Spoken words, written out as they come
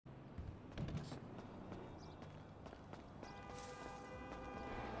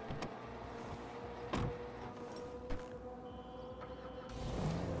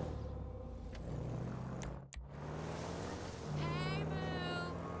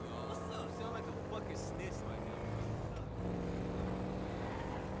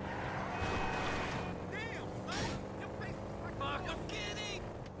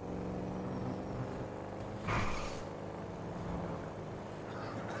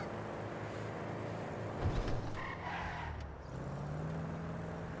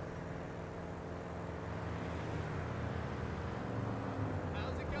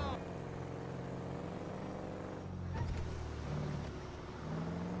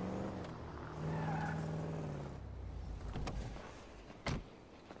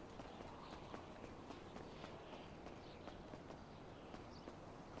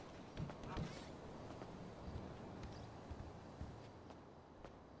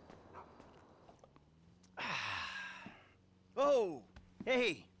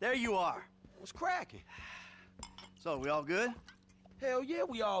Hey, there you are. What's cracking? So, we all good? Hell yeah,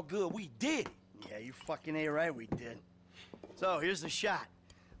 we all good. We did it. Yeah, you fucking A right, we did. So, here's the shot.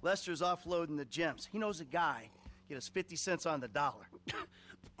 Lester's offloading the gems. He knows a guy. Get us 50 cents on the dollar.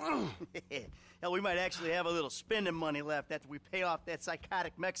 Hell, we might actually have a little spending money left after we pay off that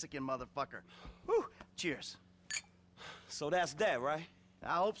psychotic Mexican motherfucker. Whew, cheers. So that's that, right?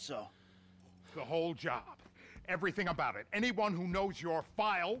 I hope so. The whole job. Everything about it. Anyone who knows your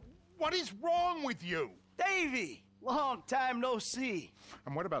file, what is wrong with you? Davey! Long time no see.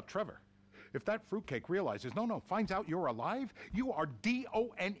 And what about Trevor? If that fruitcake realizes, finds out you're alive, you are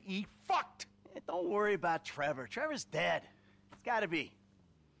D-O-N-E fucked! Don't worry about Trevor. Trevor's dead. It's gotta be.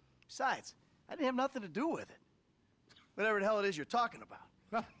 Besides, I didn't have nothing to do with it. Whatever the hell it is you're talking about.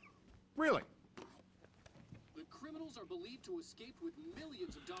 Huh? Really? The criminals are believed to have escaped with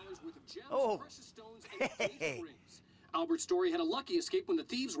millions of dollars worth of gems, precious stones, and engagement rings. Albert Story had a lucky escape when the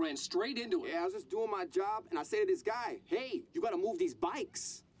thieves ran straight into him. Yeah, I was just doing my job, and I say to this guy, hey, you gotta move these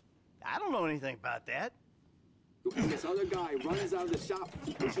bikes. I don't know anything about that. And this other guy runs out of the shop,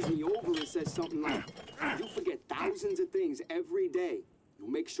 pushes me over and says something like, you forget thousands of things every day. You'll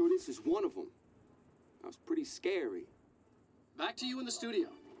make sure this is one of them. That was pretty scary. Back to you in the studio.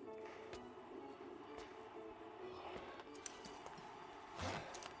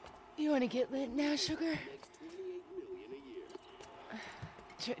 You want to get lit now, sugar?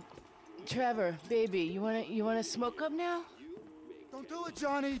 Trevor, baby, you wanna smoke up now? Don't do it,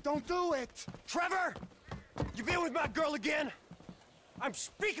 Johnny. Don't do it. Trevor! You been with my girl again? I'm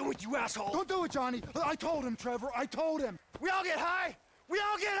speaking with you, asshole! Don't do it, Johnny. I told him, Trevor. I told him. We all get high! We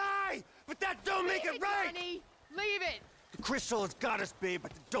all get high! But that don't make it right! Johnny! Leave it! The crystal has got us, babe,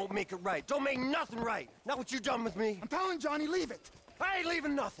 but don't make it right. Don't make nothing right. Not what you done with me. I'm telling Johnny, leave it. I ain't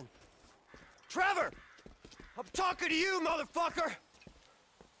leaving nothing. Trevor! I'm talking to you, motherfucker!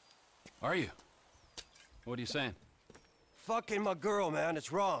 Are you? What are you saying? Fucking my girl, man.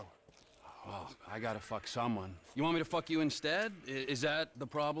 It's wrong. Well, I gotta fuck someone. You want me to fuck you instead? Is that the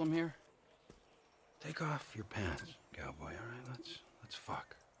problem here? Take off your pants, cowboy, all right? Let's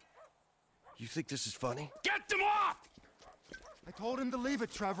fuck. You think this is funny? Get them off! I told him to leave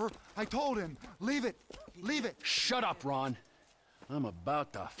it, Trevor. I told him. Leave it. Leave it. Shut up, Ron. I'm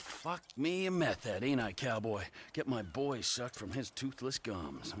about to fuck me a meth head, ain't I, cowboy? Get my boy sucked from his toothless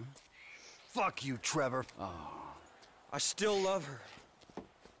gums, huh? Fuck you, Trevor. Oh. I still love her.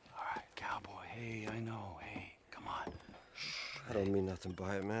 All right, cowboy. Hey, I know. Hey, come on. I don't mean nothing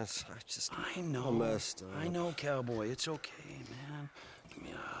by it, man. I know. I'm messed up. I know, cowboy. It's okay, man. Give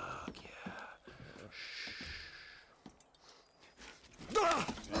me a hug, yeah.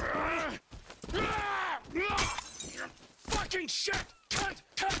 Fucking shit! Cunt!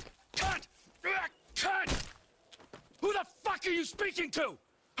 Cunt! Cunt! Cunt! Who the fuck are you speaking to?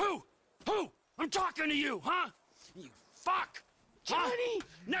 Who? I'm talking to you, huh? You fuck! Johnny! Huh?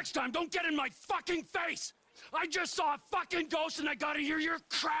 Next time, don't get in my fucking face! I just saw a fucking ghost and I gotta hear your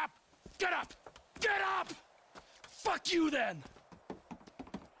crap! Get up! Get up! Fuck you then!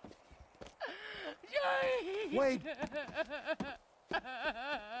 Johnny! Wait.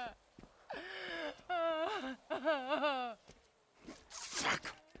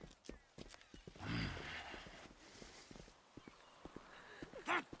 Fuck!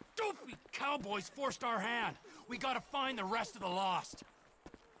 That dopey cowboy's forced our hand. We gotta find the rest of the lost.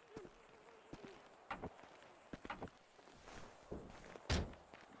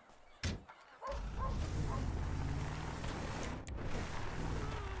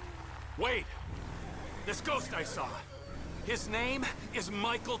 Wait! This ghost I saw. His name is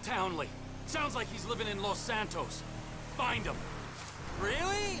Michael Townley. Sounds like he's living in Los Santos. Find him.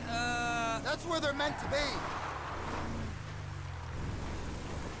 Really? That's where they're meant to be.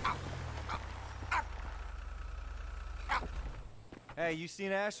 Hey, you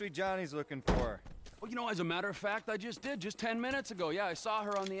seen Ashley? Johnny's looking for her. Well, you know, as a matter of fact, I just did, just 10 minutes ago. Yeah, I saw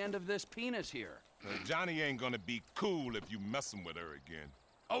her on the end of this penis here. Johnny ain't gonna be cool if you messing with her again.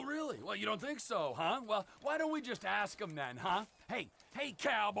 Oh, really? Well, you don't think so, huh? Well, why don't we just ask him then, huh? Hey,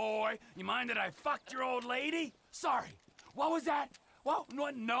 cowboy, you mind that I fucked your old lady? Sorry. What was that? Well,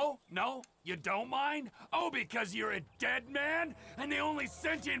 no, you don't mind? Oh, because you're a dead man? And the only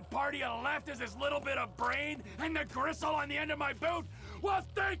sentient part you left is this little bit of brain and the gristle on the end of my boot? Well,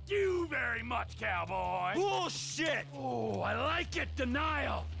 thank you very much, cowboy. Bullshit! Oh, I like it,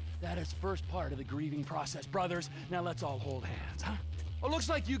 denial. That is first part of the grieving process, brothers. Now let's all hold hands, huh? Well, looks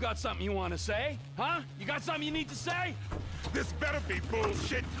like you got something you want to say, huh? You got something you need to say? This better be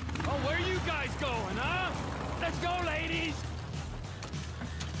bullshit. Oh, where you guys going, huh? Let's go, ladies!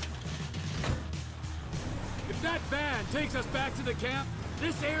 If that van takes us back to the camp,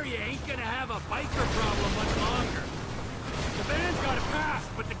 This area ain't gonna have a biker problem much longer. The van's gotta pass,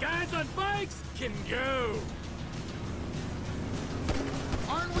 but the guys on bikes can go.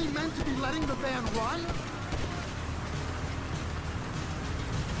 Aren't we meant to be letting the van run?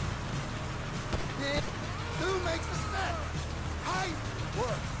 Who makes the set? Hey!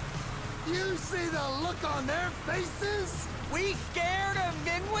 What? You see the look on their faces? We scared them,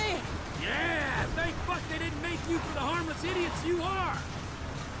 didn't we? Yeah, thank fuck they didn't make you for the harmless idiots you are.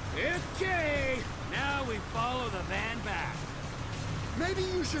 Okay, now we follow the van back. Maybe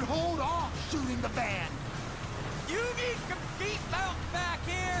you should hold off shooting the van. You need some seatbelts back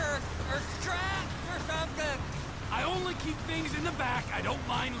here, or straps, or something. I only keep things in the back I don't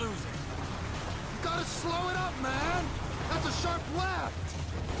mind losing. You gotta slow it up, man. That's a sharp left.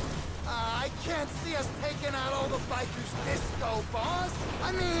 I can't see us taking out all the bikers this go, boss.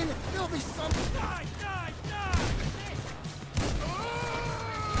 I mean, there'll be some... Die, die, die!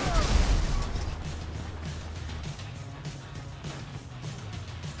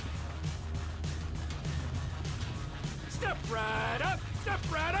 Step right up! Step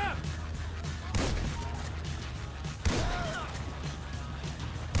right up!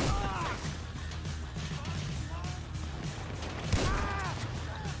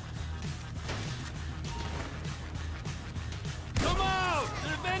 Come out!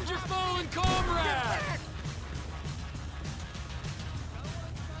 And avenge your fallen comrade!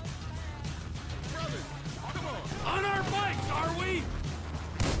 On our bikes, are we?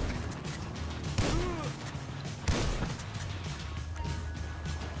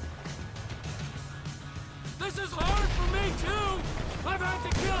 This is hard for me, too! I've had to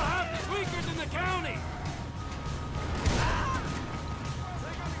kill half the tweakers in the county!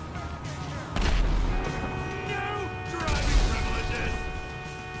 No driving privileges!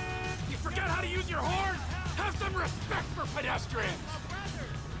 You forget how to use your horn? Have some respect for pedestrians!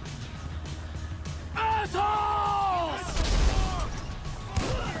 Assholes!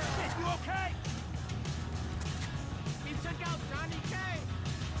 You okay? He took out Johnny K.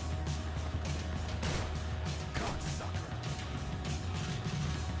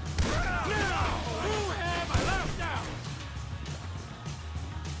 Now, who have I left out?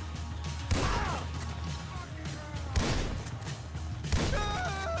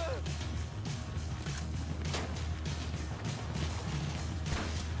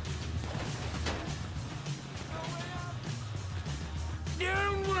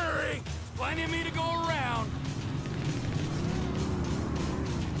 Don't worry, there's plenty of me to go around.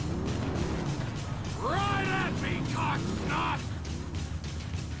 Right at me, cocksnot!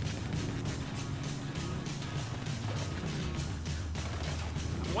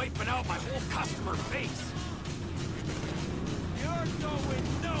 I'm wiping out my whole customer base. You're going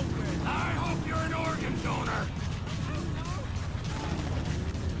nowhere. I hope you're an organ donor.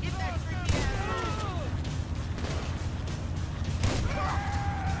 Get that freaky ass on.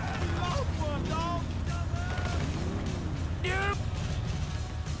 Yep.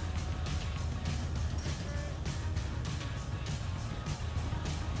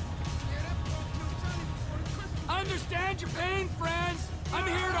 Understand your pain, friends. I'm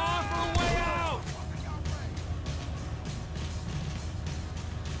here to offer a way out.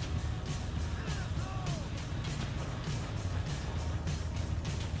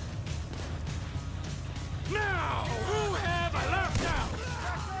 Now, who have I left out?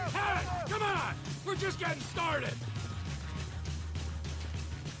 Hey, come on! We're just getting started.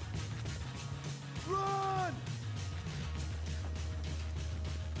 Run!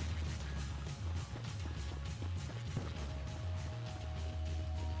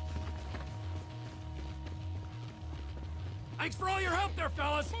 Thanks for all your help there,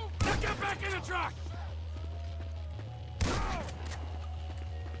 fellas. Now get back in the truck.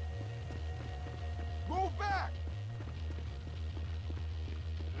 Move back!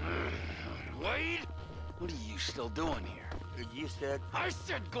 Wade? What are you still doing here? You said... I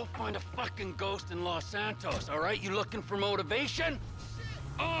said go find a fucking ghost in Los Santos, all right? You looking for motivation?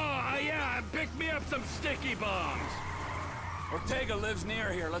 Oh, yeah, pick me up some sticky bombs. Ortega lives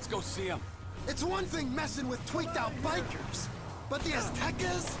near here. Let's go see him. It's one thing messing with tweaked-out bikers, but the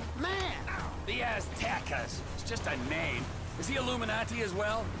Aztecas? Man! The Aztecas. It's just a name. Is he Illuminati as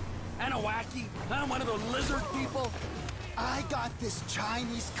well? Anahuac? One of those lizard people? I got this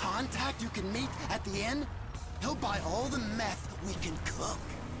Chinese contact you can meet at the inn. He'll buy all the meth we can cook.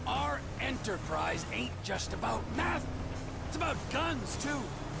 Our enterprise ain't just about meth. It's about guns, too.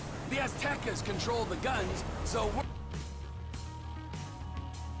 The Aztecas control the guns, so we're...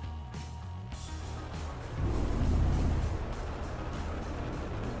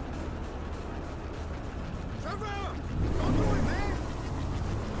 Trevor! Don't do it, man!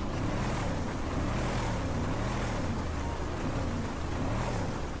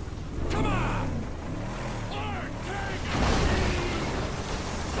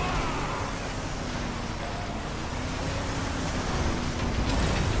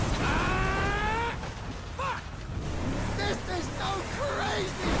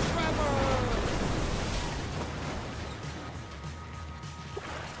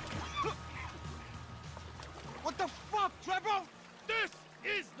 Trevor, this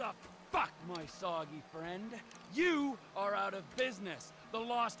is the fuck, my soggy friend. You are out of business. The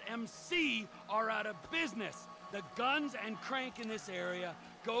Lost MC are out of business. The guns and crank in this area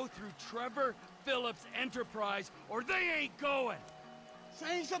go through Trevor Phillips Enterprise, or they ain't going.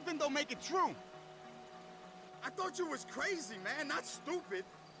 Saying something don't make it true. I thought you was crazy, man, not stupid.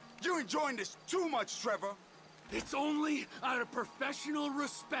 You're enjoying this too much, Trevor. It's only out of professional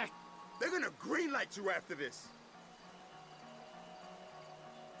respect. They're gonna greenlight you after this.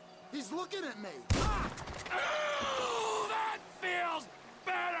 He's looking at me. Oh, that feels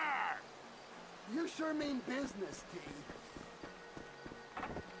better! You sure mean business, T.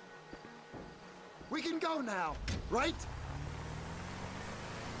 We can go now, right?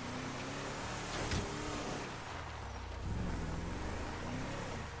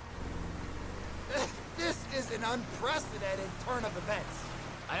 This is an unprecedented turn of events.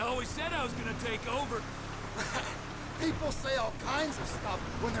 I always said I was gonna take over. People say all kinds of stuff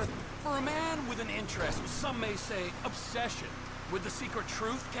when they're... For a man with an interest, some may say obsession, with the secret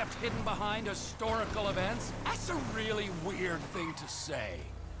truth kept hidden behind historical events, that's a really weird thing to say.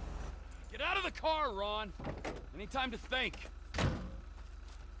 Get out of the car, Ron. Any time to think.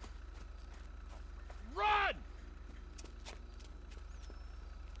 Run!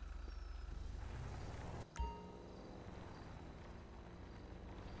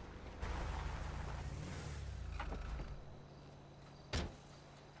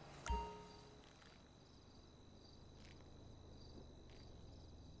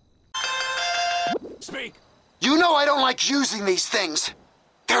 Speak! You know I don't like using these things.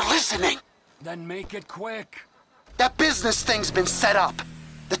 They're listening. Then make it quick. That business thing's been set up.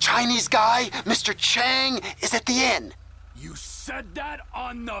 The Chinese guy, Mr. Chang, is at the inn. You said that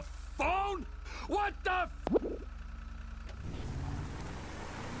on the phone? What the f—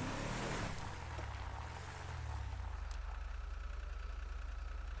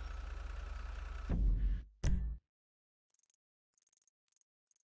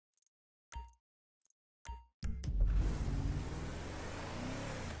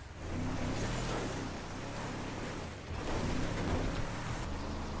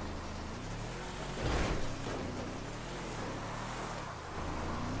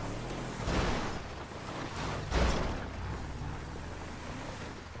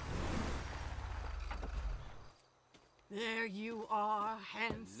 There you are,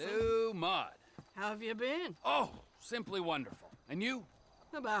 handsome. Hello, Maud. How have you been? Oh, simply wonderful. And you?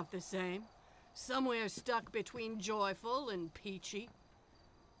 About the same. Somewhere stuck between joyful and peachy.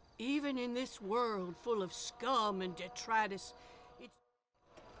 Even in this world full of scum and detritus, it's...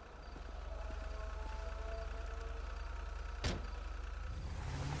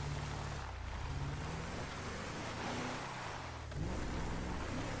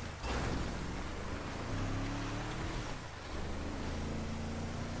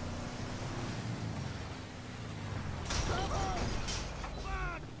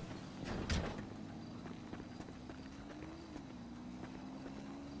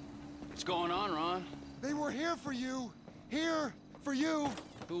 What's going on, Ron? They were here for you. Here for you.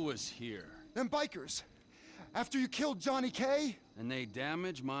 Who was here? Them bikers. After you killed Johnny K. And they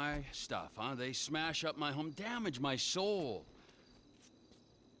damage my stuff, huh? They smash up my home, damage my soul.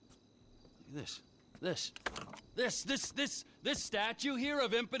 This statue here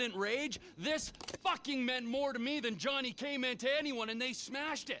of impotent rage, this fucking meant more to me than Johnny K meant to anyone, and they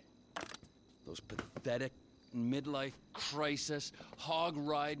smashed it. Those pathetic midlife crisis,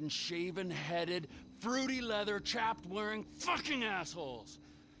 hog-riding, shaven-headed, fruity leather, chapped-wearing fucking assholes.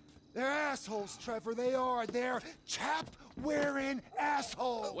 They're assholes, Trevor. They are. They're chap-wearing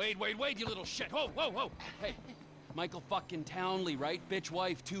assholes. Wait, you little shit. Whoa. Hey, Michael fucking Townley, right? Bitch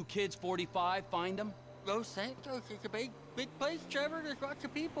wife, 2 kids, 45. Find him. Los Santos is a big place, Trevor. There's lots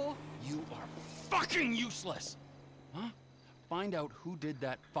of people. You are fucking useless. Huh? Find out who did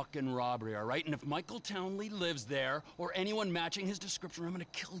that fucking robbery, all right? And if Michael Townley lives there, or anyone matching his description, I'm gonna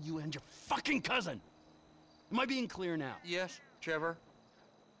kill you and your fucking cousin. Am I being clear now? Yes, Trevor.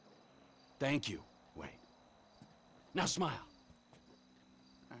 Thank you, Wayne. Now smile.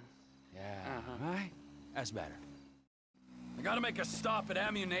 Yeah, right? That's better. I gotta make a stop at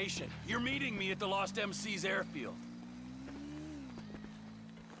ammunition. You're meeting me at the Lost MC's airfield.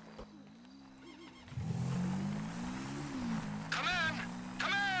 Come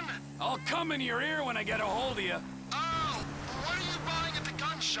in! I'll come in your ear when I get a hold of you. Oh, what are you buying at the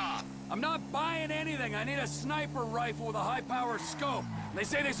gun shop? I'm not buying anything. I need a sniper rifle with a high-powered scope. They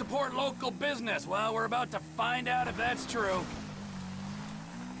say they support local business. Well, we're about to find out if that's true.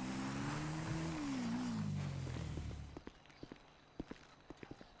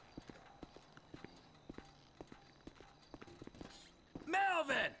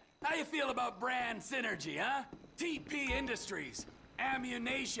 you feel about brand synergy, huh? TP Industries.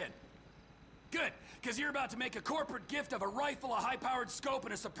 Ammunition. Good, because you're about to make a corporate gift of a rifle, a high-powered scope,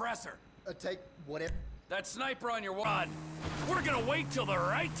 and a suppressor. Take whatever. That sniper on your wad. We're gonna wait till the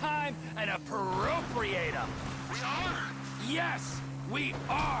right time and appropriate him. We are? Yes, we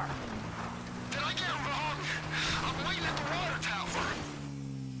are. Did I get wrong? I'm waiting at the water tower.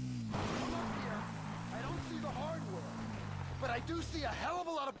 I'm up here. I don't see the hardware, but I do see a hell of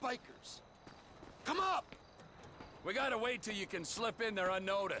a lot of bikers. Come up! We gotta wait till you can slip in there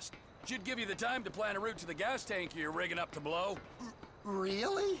unnoticed. Should give you the time to plan a route to the gas tank you're rigging up to blow.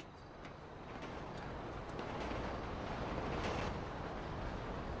 Really?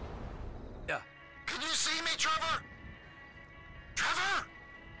 Yeah. Can you see me, Trevor? Trevor?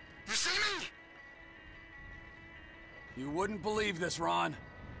 You see me? You wouldn't believe this, Ron.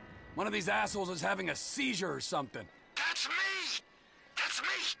 One of these assholes is having a seizure or something. That's me! That's me!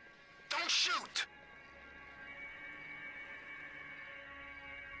 Don't shoot!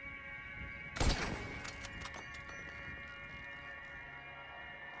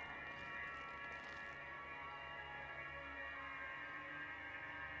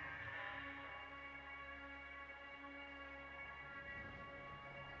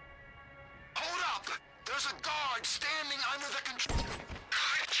 Hold up! There's a guard standing under the control.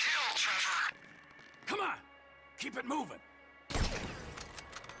 Good kill, Trevor. Come on! Keep it moving.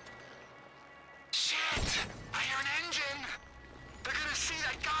 Shit! I hear an engine! They're gonna see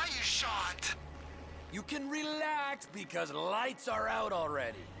that guy you shot! You can relax because lights are out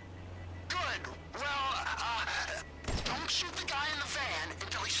already. Good. Well, don't shoot the guy in the van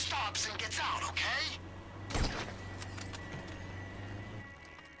until he stops and gets out, okay?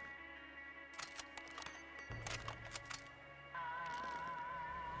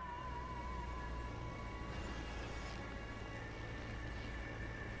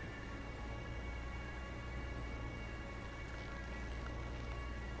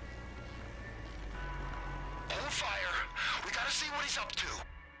 Hold fire. We gotta see what he's up to.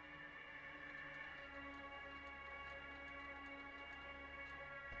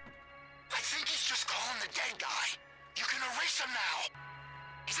 I think he's just calling the dead guy. You can erase him now.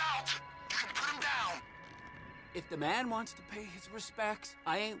 He's out. You can put him down. If the man wants to pay his respects,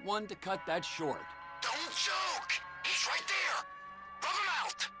 I ain't one to cut that short. Don't joke. He's right there. Rub him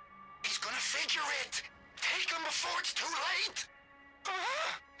out. He's gonna figure it. Take him before it's too late.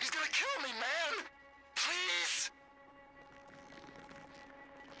 He's gonna kill me, man. Please.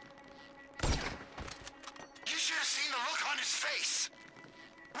 You should have seen the look on his face.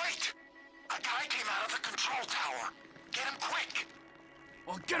 Wait. A guy came out of the control tower. Get him quick.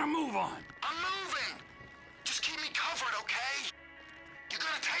 Well, get a move on. I'm moving. Just keep me covered, okay? You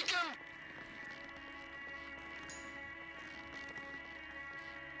gonna take him?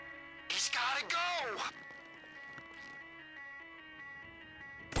 He's gotta go.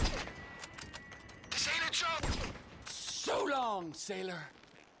 This ain't a joke. So long, sailor.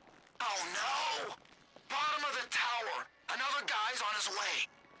 Oh, no. Bottom of the tower. Another guy's on his way.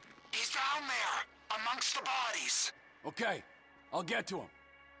 He's down there, amongst the bodies. Okay, I'll get to him.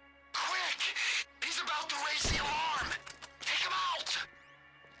 Quick! He's about to raise the alarm! Take him out!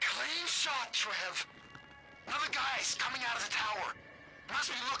 Clean shot, Trev. Another guy's coming out of the tower.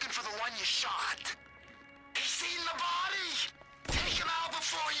 Must be looking for the one you shot. He's seen the body! Take him out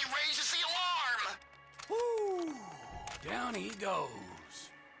before he raises the alarm! Woo! Down he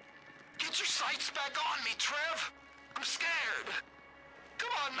goes. Get your sights back on me, Trev. I'm scared. Come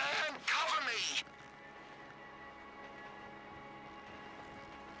on, man. Cover me.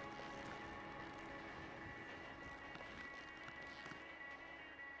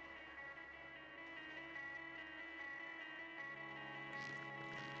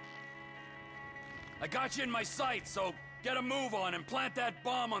 I got you in my sights, so get a move on and plant that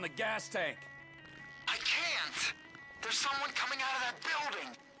bomb on the gas tank. I can't. There's someone coming out of that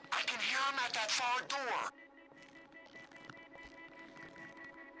building. I can hear him at that far door.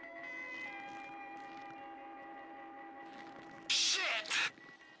 Shit!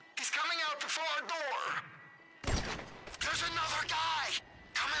 He's coming out the far door. There's another guy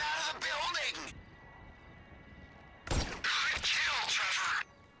coming out of the building. Good kill, Trevor.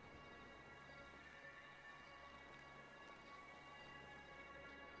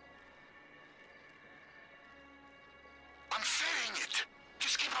 I'm fitting it.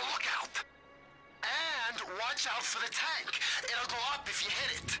 Just keep a lookout. And watch out for the tank. It'll go up if you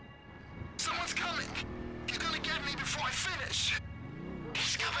hit it. Someone's coming. He's gonna get me before I finish.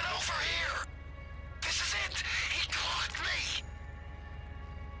 He's coming over here. This is it. He clocked me.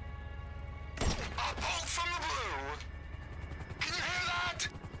 A bolt from the blue. Can you hear that?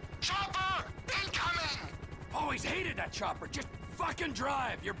 Charge! always hated that chopper. Just fucking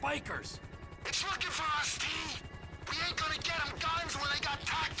drive. You're bikers. It's looking for us, T. We ain't gonna get them guns when they got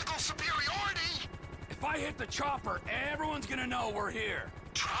tactical superiority. If I hit the chopper, everyone's gonna know we're here.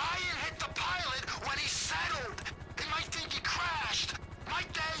 Try and hit the pilot when he's settled. They might think he crashed.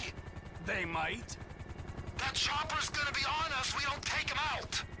 Might they? They might. That chopper's gonna be on us. We don't take him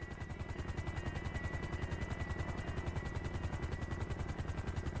out.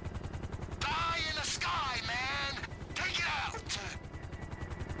 Die in the sky, man. Take it out.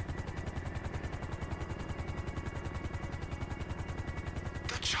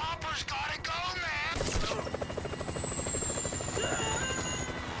 The chopper's gotta go, man.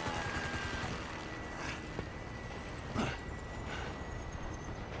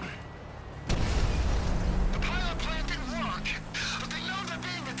 The pilot plant didn't work, but they know they're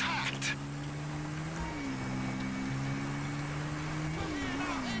being attacked.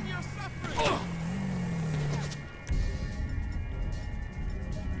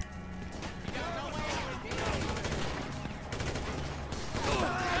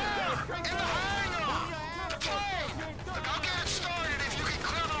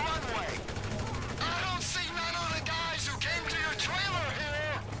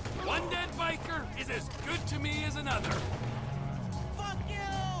 One dead biker is as good to me as another. Fuck you!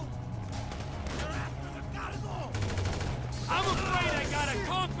 I'm afraid I gotta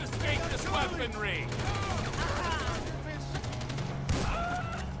confiscate this weaponry.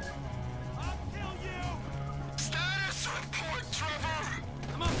 I'll kill you! Status report, Trevor!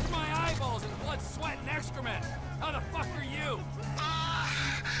 I'm up to my eyeballs in blood, sweat, and excrement. How the fuck are you?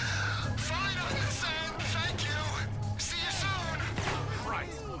 Fine on this end, thank you. See you soon.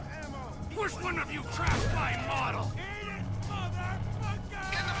 Christ. Which one of you trashed my model? Eat it, motherfucker!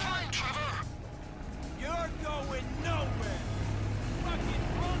 Get in the plane, Trevor! You're going nowhere! Fucking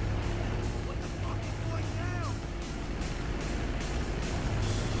punk! What the fuck is going down?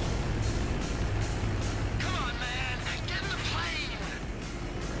 Come on, man! Get in the plane!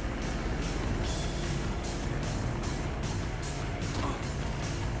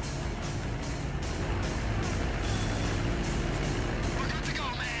 We're good to go,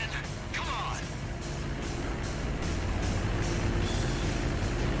 man! Come on!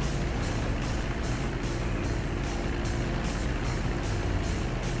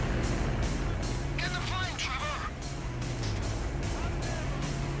 Get in the plane, Trevor!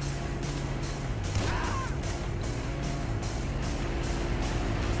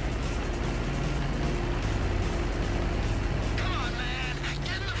 Come on, man!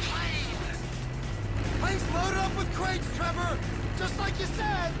 Get in the plane! Plane's loaded up with crates, Trevor! Just like you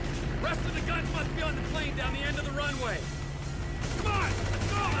said! Rest of the guns must be on the plane down the end of the runway. Come on! Let's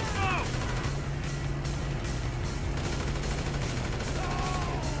go! Let's go!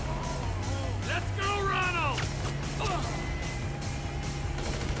 Let's go, Ronald!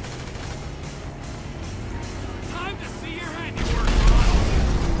 Time to see your handiwork, Ronald!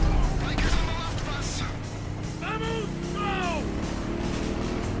 Bikers on the left of us! Vamos, go!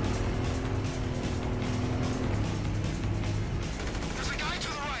 There's a guy to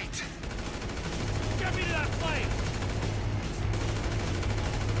the right! Get me to that plane!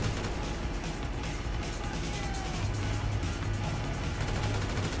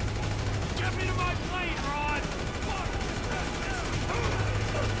 Get me to my plane, Ron! Come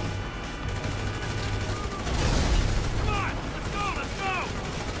on! Let's go! Let's go!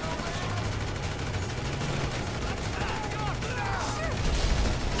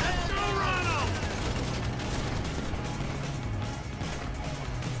 Let's go, Ronald!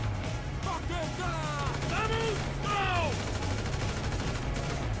 Vamos, go!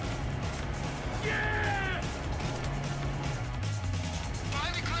 Yeah!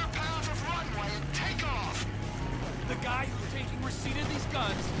 Find a clear path of runway and take off! The guy who's taking receipt of these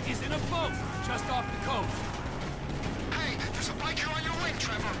guns is in a boat just off the coast. Hey, there's a biker on your wing,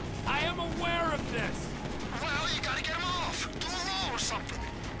 Trevor! I am aware of this. Well, you gotta get him off! Do a roll or something!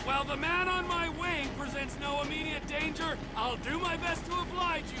 While the man on my wing presents no immediate danger, I'll do my best to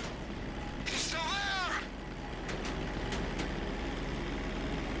oblige you. He's still there!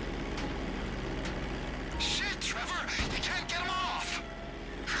 Shit, Trevor! You can't get him off!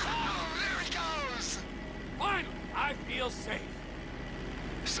 Oh, there he goes! Finally, I feel safe.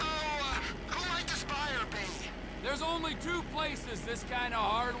 So, who might this buyer be? There's only two places this kind of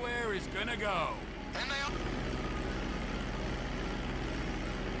hardware is gonna go. And they all...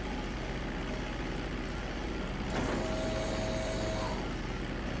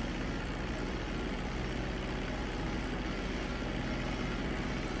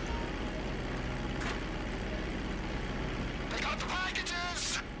 They got the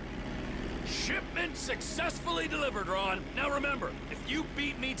packages! Shipment Mission successfully delivered, Ron. Now remember, if you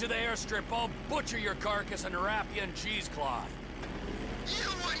beat me to the airstrip, I'll butcher your carcass and wrap you in cheesecloth. You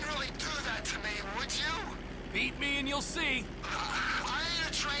wouldn't really do that to me, would you? Beat me and you'll see. I ain't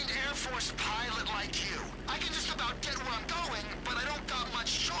a trained Air Force pilot like you. I can just about get where I'm going, but I don't got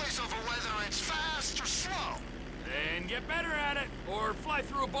much choice over whether it's fast or slow. Then get better at it, or fly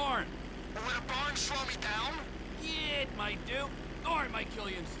through a barn. Would a barn slow me down? Yeah, it might do. Or it might kill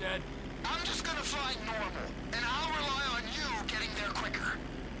you instead. I'm just gonna fly normal, and I'll rely on you getting there quicker.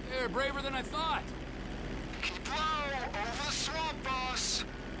 You're braver than I thought. Keep low, over the swamp, boss.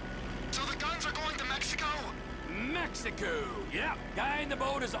 So the guns are going to Mexico? Mexico! Yeah, guy in the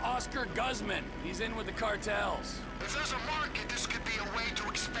boat is Oscar Guzman. He's in with the cartels. If there's a market, this could be a way to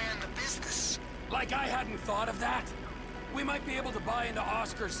expand the business. Like I hadn't thought of that. We might be able to buy into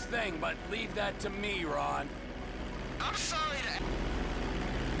Oscar's thing, but leave that to me, Ron. I'm sorry to...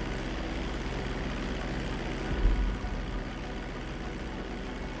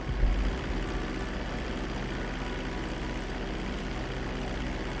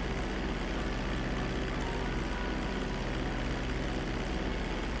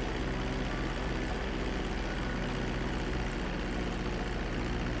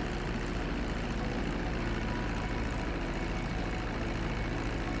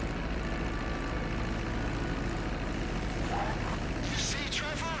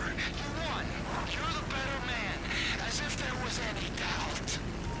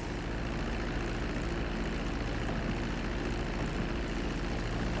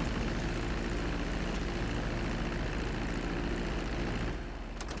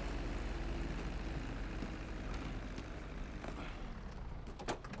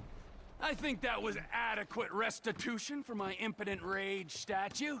 I think that was adequate restitution for my impotent rage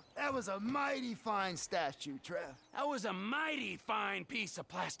statue. That was a mighty fine statue, Trev. That was a mighty fine piece of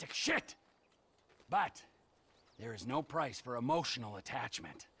plastic shit. But there is no price for emotional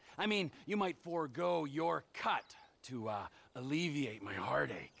attachment. I mean, you might forego your cut to alleviate my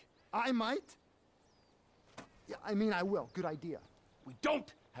heartache. I might? Yeah, I mean, I will. Good idea. We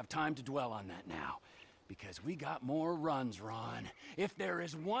don't have time to dwell on that now. Because we got more runs, Ron. If there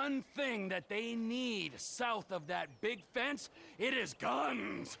is one thing that they need south of that big fence, it is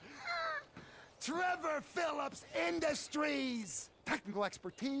guns. Trevor Phillips Industries! Technical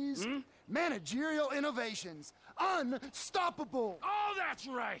expertise, managerial innovations, unstoppable! Oh, that's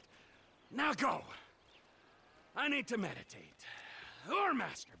right! Now go. I need to meditate. Or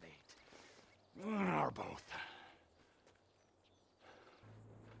masturbate. Or both.